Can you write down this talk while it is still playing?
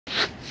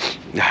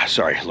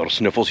Sorry, a little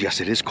sniffles.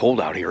 Yes, it is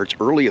cold out here. It's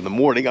early in the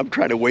morning. I'm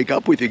trying to wake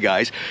up with you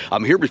guys.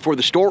 I'm here before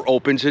the store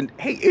opens, and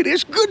hey, it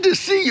is good to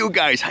see you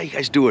guys. How you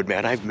guys doing,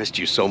 man? I've missed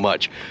you so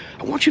much.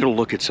 I want you to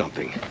look at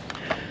something.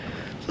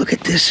 Look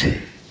at this.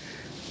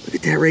 Look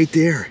at that right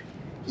there.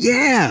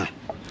 Yeah,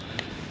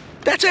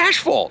 that's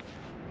asphalt.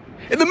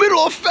 In the middle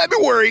of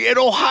February in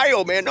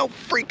Ohio, man. No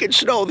freaking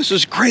snow. This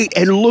is great.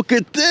 And look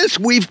at this.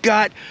 We've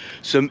got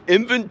some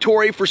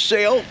inventory for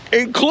sale,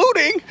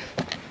 including...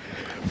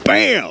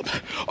 bam!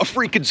 A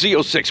freaking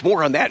Z06.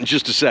 More on that in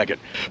just a second.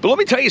 But let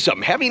me tell you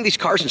something. Having these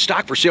cars in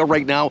stock for sale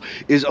right now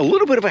is a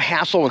little bit of a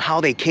hassle in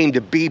how they came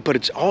to be, but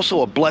it's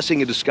also a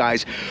blessing in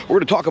disguise. We're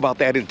going to talk about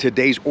that in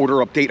today's order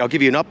update. I'll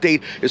give you an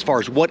update as far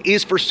as what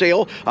is for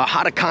sale,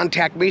 how to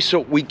contact me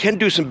so we can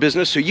do some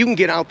business, so you can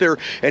get out there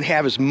and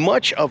have as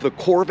much of the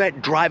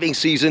Corvette driving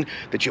season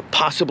that you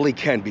possibly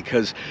can,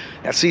 because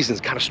that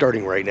season's kind of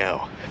starting right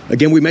now.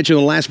 Again, we mentioned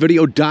in the last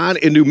video, Don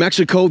in New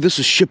Mexico. This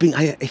is shipping,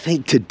 I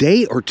think,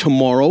 today or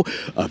tomorrow.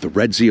 The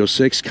red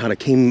Z06 kind of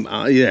came,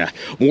 yeah,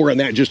 more on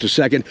that in just a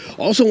second.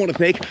 Also want to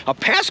thank a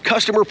past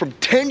customer from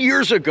 10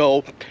 years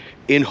ago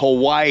in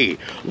Hawaii.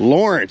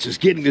 Lawrence is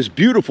getting this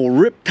beautiful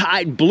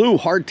Riptide Blue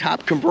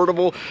hardtop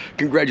convertible.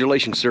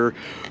 Congratulations, sir.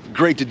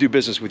 Great to do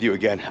business with you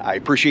again. I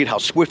appreciate how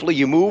swiftly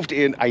you moved,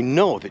 and I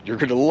know that you're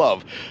going to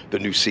love the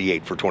new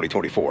C8 for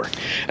 2024.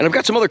 And I've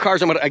got some other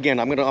cars. I'm going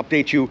to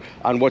update you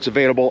on what's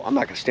available. I'm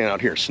not going to stand out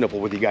here and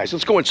sniffle with you guys.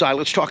 Let's go inside.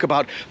 Let's talk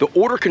about the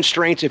order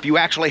constraints if you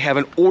actually have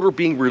an order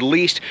being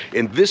released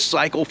in this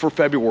cycle for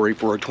February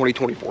for a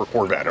 2024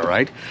 Corvette, all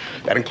right?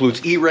 That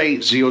includes ERAY,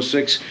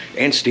 Z06,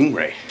 and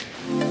Stingray.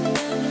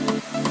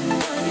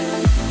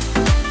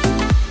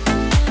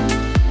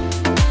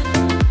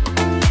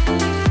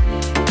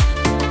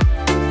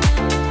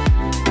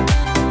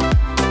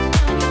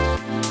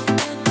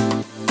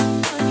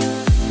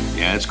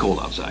 Yeah, it's cold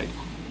outside.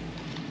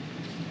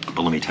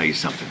 But let me tell you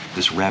something.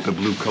 This rapid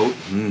blue coat,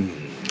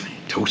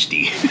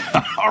 toasty.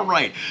 All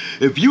right,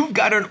 if you've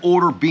got an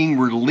order being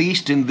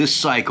released in this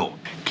cycle,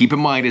 keep in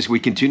mind as we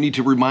continue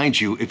to remind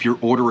you, if your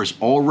order is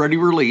already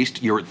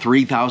released, you're at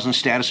 3,000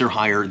 status or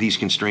higher, these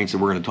constraints that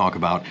we're going to talk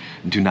about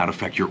do not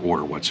affect your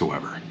order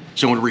whatsoever.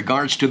 So in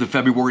regards to the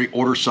February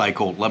order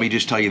cycle, let me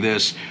just tell you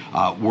this.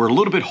 We're a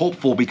little bit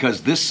hopeful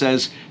because this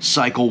says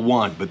cycle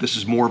 1, but this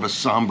is more of a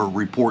somber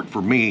report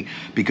for me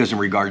because in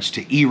regards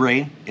to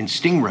ERAY and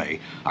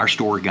Stingray, our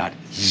store got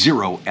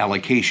 0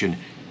 allocation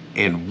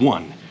and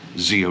 1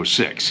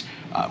 Z06.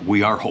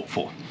 We are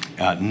hopeful,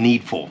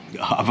 needful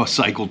of a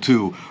cycle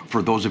 2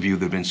 for those of you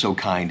that have been so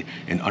kind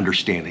and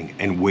understanding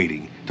and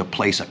waiting to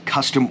place a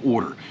custom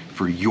order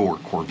for your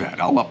Corvette.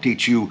 I'll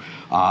update you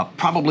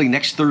probably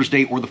next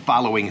Thursday or the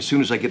following as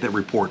soon as I get that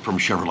report from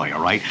Chevrolet,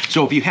 all right?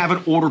 So if you have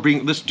an order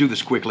being, let's do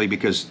this quickly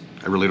because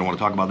I really don't want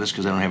to talk about this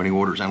because I don't have any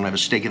orders. I don't have a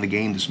stake in the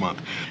game this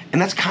month. And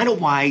that's kind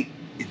of why,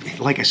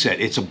 like I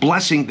said, it's a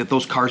blessing that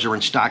those cars are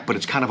in stock, but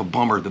it's kind of a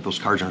bummer that those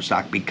cars are in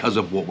stock because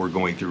of what we're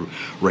going through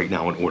right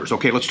now in orders.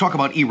 Okay, let's talk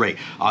about ERAY.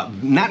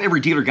 Not every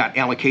dealer got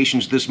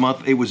allocations this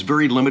month. It was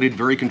very limited,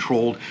 very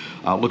controlled.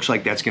 Looks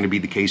like that's going to be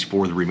the case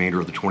for the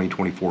remainder of the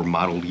 2024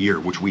 model year,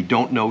 which we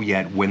don't know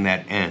yet when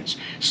that ends.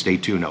 Stay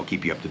tuned. I'll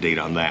keep you up to date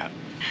on that.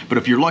 But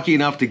if you're lucky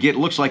enough to get,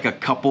 looks like a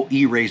couple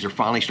ERAYs are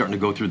finally starting to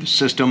go through the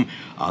system.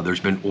 There's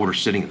been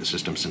orders sitting in the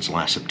system since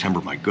last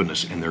September, my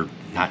goodness, and they're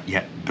not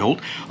yet built.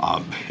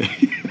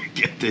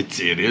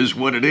 It is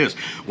what it is.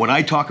 When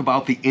I talk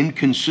about the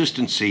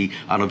inconsistency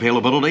on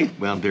availability,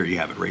 well, there you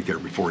have it right there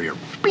before your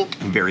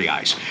very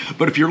eyes.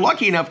 But if you're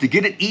lucky enough to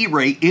get an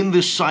ERAY in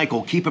this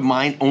cycle, keep in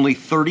mind only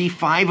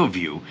 35 of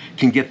you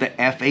can get the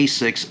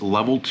FA6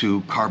 Level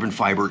 2 carbon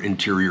fiber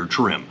interior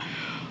trim.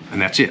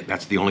 And that's it.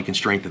 That's the only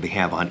constraint that they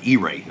have on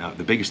ERAY. Now,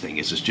 the biggest thing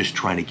is just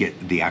trying to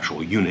get the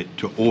actual unit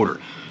to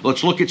order.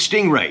 Let's look at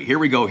Stingray. Here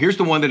we go. Here's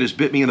the one that has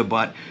bit me in the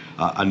butt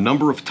a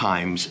number of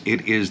times.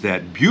 It is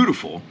that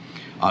beautiful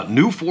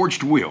new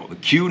forged wheel, the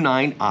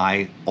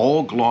Q9i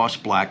all gloss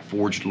black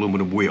forged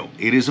aluminum wheel.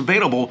 It is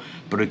available,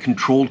 but in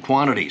controlled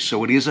quantities.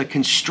 So it is a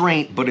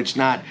constraint, but it's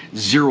not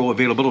 0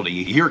 availability.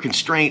 You hear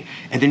constraint,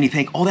 and then you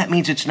think, oh, that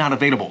means it's not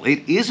available.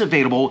 It is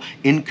available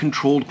in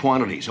controlled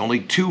quantities.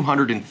 Only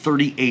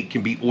 238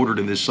 can be ordered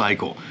in this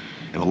cycle.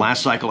 In the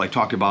last cycle, I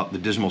talked about the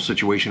dismal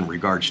situation in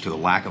regards to the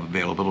lack of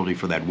availability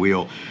for that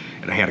wheel.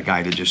 And I had a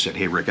guy that just said,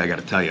 hey, Rick, I got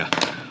to tell you,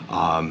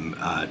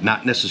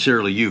 not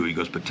necessarily you, he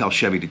goes, but tell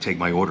Chevy to take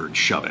my order and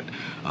shove it.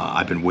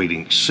 I've been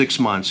waiting 6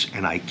 months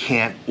and I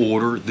can't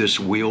order this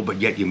wheel, but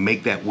yet you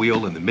make that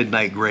wheel in the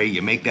midnight gray,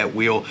 you make that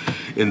wheel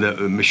in the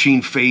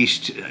machine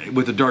faced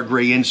with a dark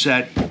gray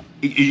inset,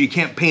 you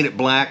can't paint it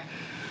black.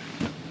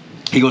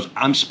 He goes,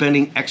 I'm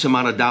spending X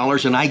amount of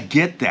dollars, and I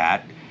get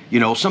that. You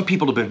know, some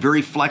people have been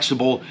very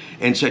flexible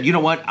and said, you know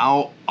what,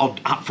 I'll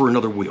opt for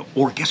another wheel.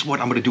 Or guess what,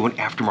 I'm going to do an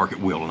aftermarket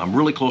wheel. And I'm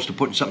really close to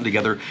putting something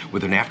together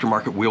with an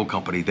aftermarket wheel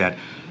company that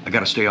I got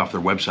to stay off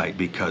their website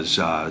because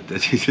I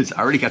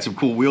already got some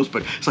cool wheels,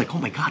 but it's like, oh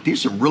my God,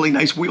 there's some really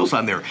nice wheels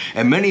on there.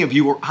 And many of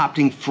you are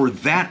opting for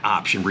that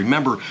option.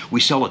 Remember,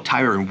 we sell a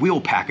tire and wheel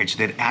package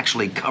that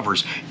actually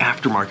covers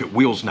aftermarket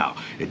wheels now.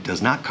 It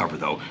does not cover,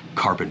 though,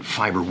 carbon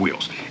fiber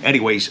wheels.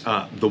 Anyways,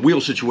 the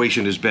wheel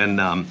situation has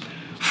been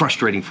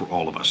frustrating for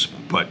all of us,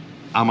 but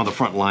I'm on the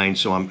front line,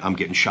 so I'm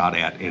getting shot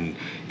at and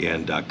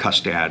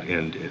cussed at,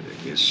 and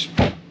it's,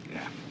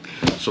 yeah.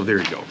 So there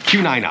you go.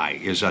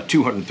 Q9i is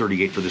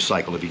 238 for this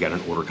cycle if you got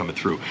an order coming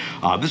through.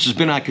 This has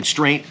been on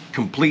constraint,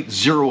 complete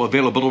zero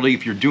availability.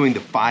 If you're doing the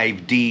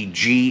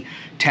 5DG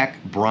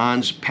Tech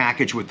Bronze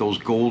package with those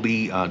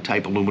Goldie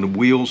type aluminum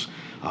wheels,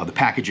 the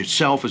package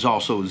itself is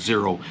also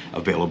zero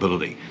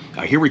availability.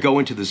 Here we go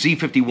into the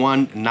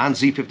Z51,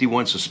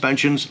 non-Z51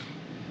 suspensions.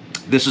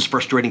 This is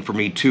frustrating for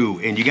me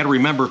too. And you got to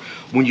remember,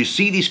 when you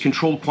see these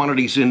controlled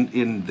quantities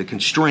in the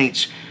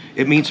constraints,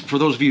 it means for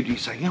those of you who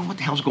say, you know, what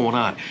the hell's going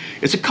on?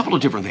 It's a couple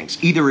of different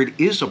things. Either it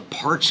is a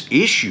parts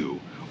issue,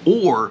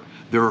 or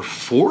they're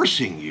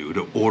forcing you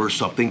to order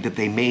something that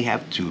they may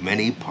have too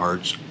many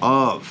parts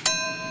of.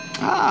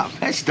 Ah,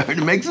 that's starting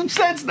to make some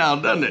sense now,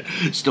 doesn't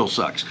it? Still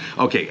sucks.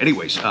 Okay,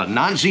 anyways,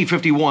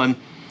 non-Z51,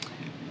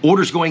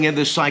 orders going in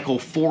this cycle,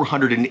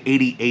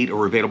 488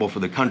 are available for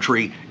the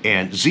country,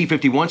 and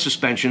Z51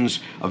 suspensions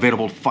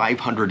available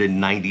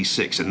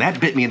 596. And that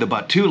bit me in the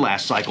butt too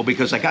last cycle,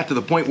 because I got to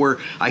the point where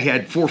I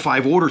had 4 or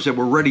 5 orders that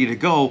were ready to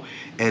go,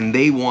 and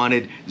they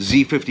wanted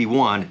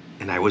Z51,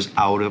 and I was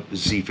out of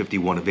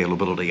Z51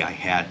 availability. I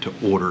had to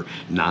order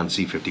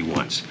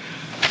non-Z51s.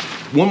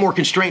 One more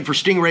constraint for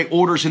Stingray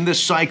orders in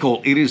this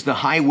cycle. It is the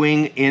high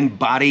wing in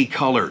body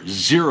color,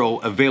 zero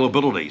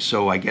availability.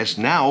 So I guess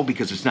now,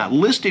 because it's not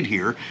listed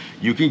here,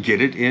 you can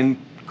get it in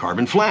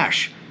carbon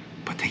flash,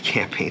 but they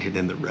can't paint it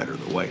in the red or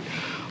the white.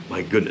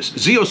 My goodness.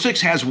 Z06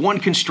 has one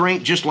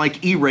constraint, just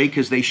like ERAY,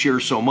 because they share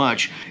so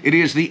much. It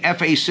is the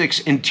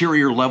FA6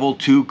 interior level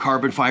 2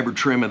 carbon fiber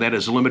trim, and that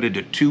is limited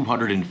to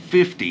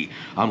 250,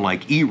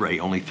 unlike ERAY,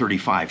 only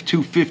 35,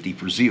 250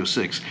 for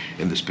Z06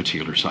 in this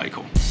particular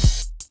cycle.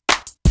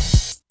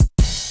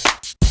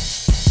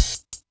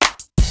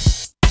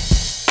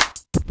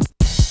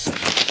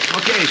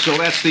 So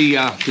that's the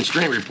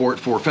constraint report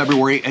for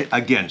February.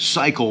 Again,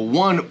 cycle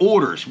 1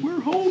 orders.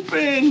 We're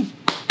hoping.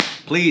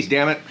 Please,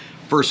 damn it.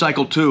 For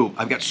cycle 2,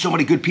 I've got so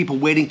many good people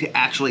waiting to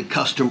actually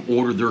custom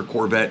order their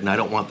Corvette, and I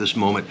don't want this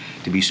moment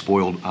to be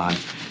spoiled on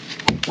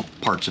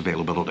parts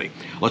availability.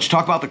 Let's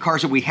talk about the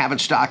cars that we have in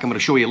stock. I'm going to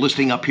show you a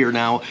listing up here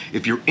now.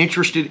 If you're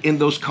interested in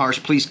those cars,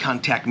 please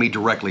contact me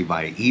directly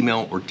via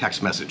email or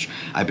text message.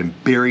 I've been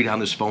buried on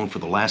this phone for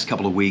the last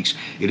couple of weeks.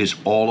 It is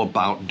all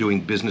about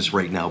doing business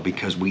right now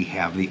because we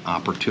have the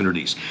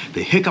opportunities.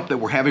 The hiccup that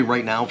we're having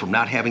right now from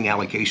not having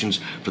allocations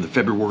for the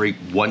February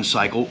 1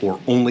 cycle or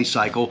only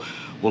cycle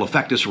will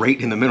affect us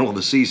right in the middle of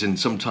the season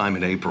sometime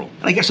in April.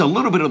 And I guess a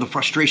little bit of the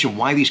frustration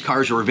why these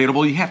cars are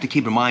available, you have to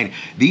keep in mind,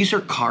 these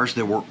are cars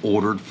that were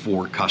ordered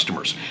for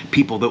customers.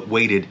 People that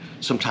waited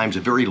sometimes a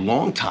very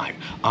long time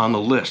on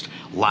the list.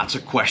 Lots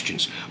of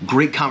questions,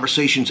 great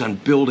conversations on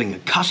building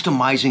and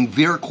customizing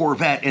their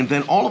Corvette, and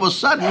then all of a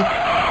sudden,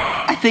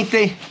 I think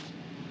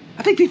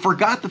they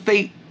forgot that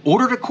they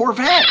ordered a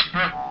Corvette.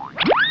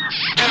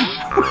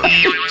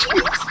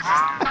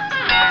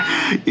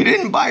 You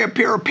didn't buy a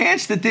pair of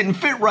pants that didn't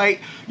fit right.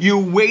 You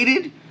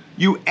waited,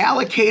 you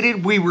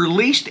allocated, we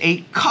released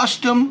a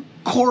custom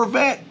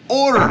Corvette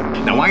order.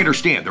 Now, I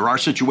understand there are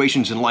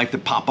situations in life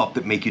that pop up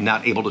that make you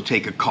not able to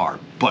take a car,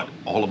 but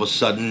all of a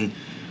sudden,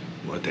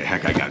 what the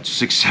heck, I got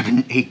 6,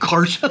 7, 8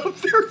 cars out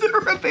there that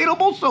are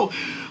available. So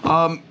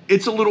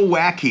it's a little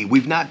wacky.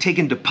 We've not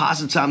taken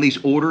deposits on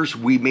these orders.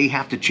 We may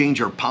have to change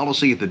our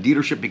policy at the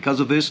dealership because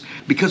of this,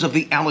 because of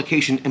the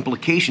allocation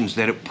implications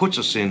that it puts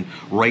us in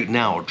right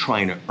now,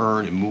 trying to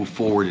earn and move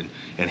forward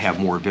and have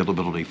more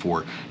availability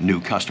for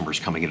new customers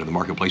coming into the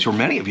marketplace, or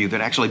many of you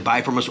that actually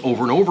buy from us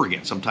over and over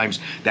again. Sometimes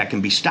that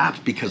can be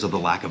stopped because of the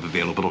lack of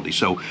availability.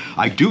 So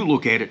I do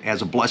look at it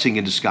as a blessing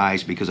in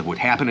disguise because of what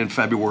happened in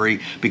February,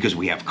 because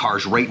we have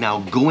cars right now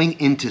going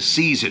into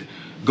season.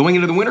 Going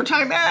into the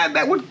wintertime,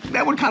 that would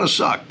kind of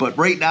suck. But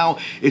right now,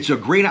 it's a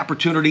great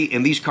opportunity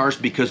in these cars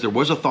because there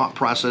was a thought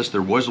process,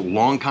 there was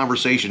long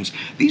conversations.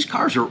 These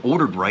cars are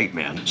ordered right,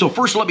 man. So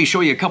first, let me show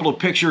you a couple of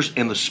pictures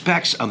and the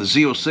specs on the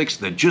Z06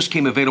 that just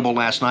came available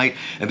last night,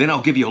 and then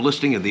I'll give you a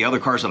listing of the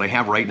other cars that I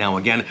have right now.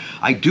 Again,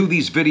 I do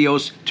these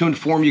videos to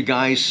inform you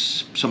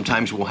guys.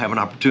 Sometimes we'll have an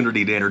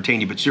opportunity to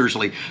entertain you, but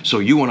seriously, so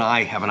you and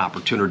I have an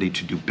opportunity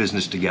to do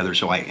business together.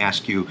 So I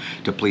ask you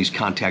to please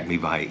contact me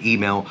via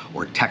email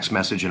or text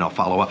message, and I'll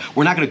follow follow up.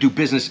 We're not going to do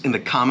business in the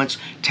comments.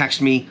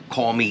 Text me,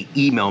 call me,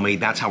 email me.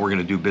 That's how we're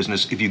going to do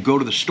business. If you go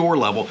to the store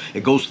level,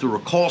 it goes through a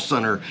call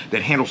center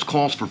that handles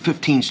calls for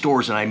 15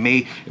 stores, and I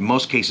may, in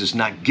most cases,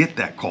 not get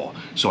that call.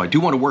 So I do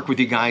want to work with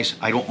you guys.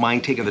 I don't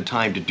mind taking the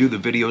time to do the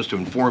videos to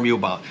inform you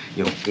about,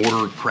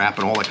 order crap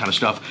and all that kind of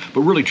stuff,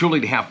 but really, truly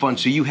to have fun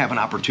so you have an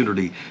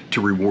opportunity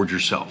to reward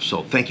yourself.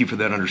 So thank you for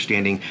that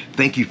understanding.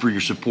 Thank you for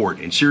your support.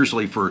 And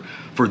seriously, for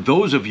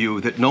those of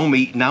you that know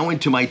me now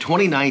into my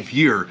 29th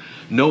year,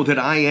 know that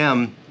I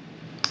am,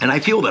 and I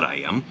feel that I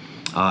am,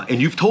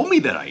 and you've told me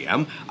that I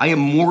am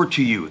more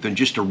to you than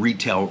just a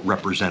retail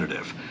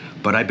representative.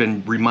 But I've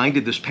been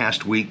reminded this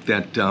past week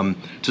that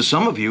to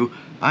some of you,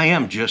 I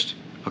am just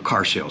a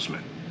car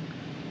salesman.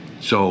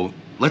 So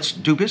let's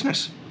do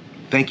business.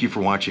 Thank you for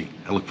watching.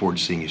 I look forward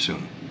to seeing you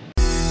soon.